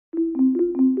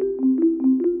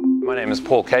My name is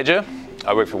Paul Caiger.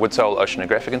 I work for Woodsole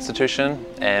Oceanographic Institution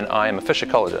and I am a fish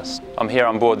ecologist. I'm here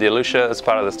on board the Alucia as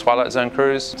part of this Twilight Zone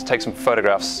cruise to take some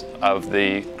photographs of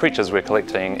the creatures we're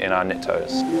collecting in our net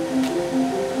tows.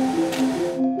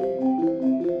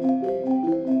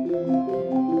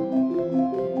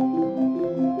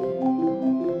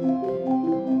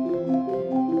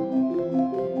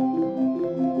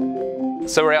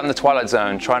 So we're out in the Twilight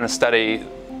Zone trying to study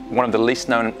one of the least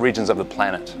known regions of the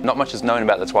planet. Not much is known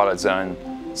about the Twilight Zone,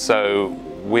 so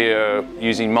we're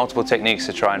using multiple techniques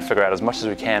to try and figure out as much as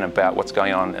we can about what's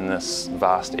going on in this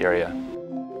vast area.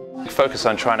 We focus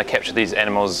on trying to capture these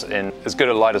animals in as good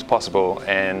a light as possible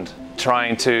and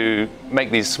trying to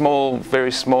make these small,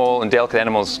 very small and delicate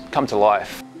animals come to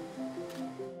life.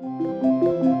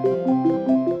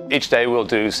 Each day we'll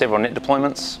do several net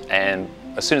deployments, and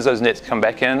as soon as those nets come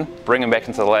back in, bring them back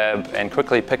into the lab and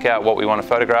quickly pick out what we want to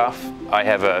photograph. I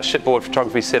have a shipboard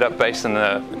photography setup based in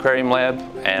the aquarium lab,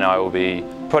 and I will be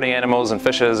putting animals and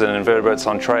fishes and invertebrates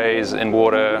on trays in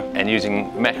water and using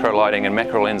macro lighting and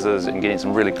macro lenses and getting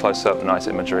some really close-up nice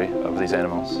imagery of these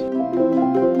animals.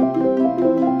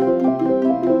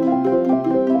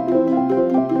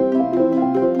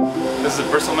 This is a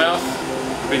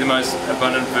bristlemouth, be the most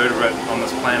abundant vertebrate on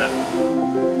this planet.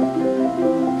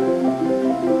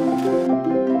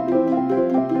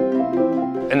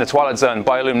 In the Twilight Zone,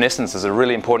 bioluminescence is a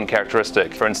really important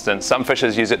characteristic. For instance, some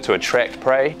fishes use it to attract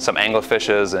prey. Some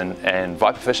anglerfishes and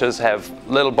viperfishes have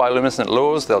little bioluminescent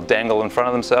lures they'll dangle in front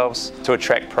of themselves to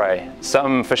attract prey.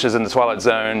 Some fishes in the Twilight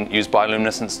Zone use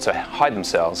bioluminescence to hide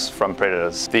themselves from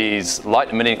predators. These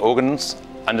light-emitting organs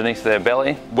underneath their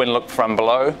belly, when looked from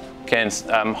below, can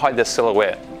hide their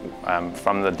silhouette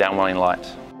from the downwelling light.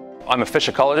 I'm a fish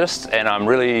ecologist, and I'm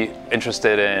really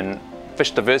interested in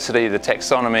fish diversity, the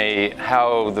taxonomy,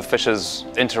 how the fishes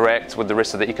interact with the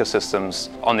rest of the ecosystems.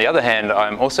 On the other hand,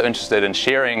 I'm also interested in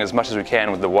sharing as much as we can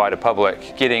with the wider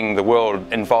public, getting the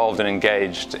world involved and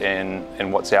engaged in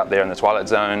what's out there in the Twilight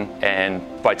Zone. And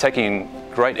by taking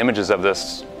great images of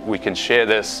this, we can share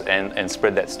this and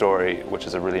spread that story, which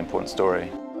is a really important story.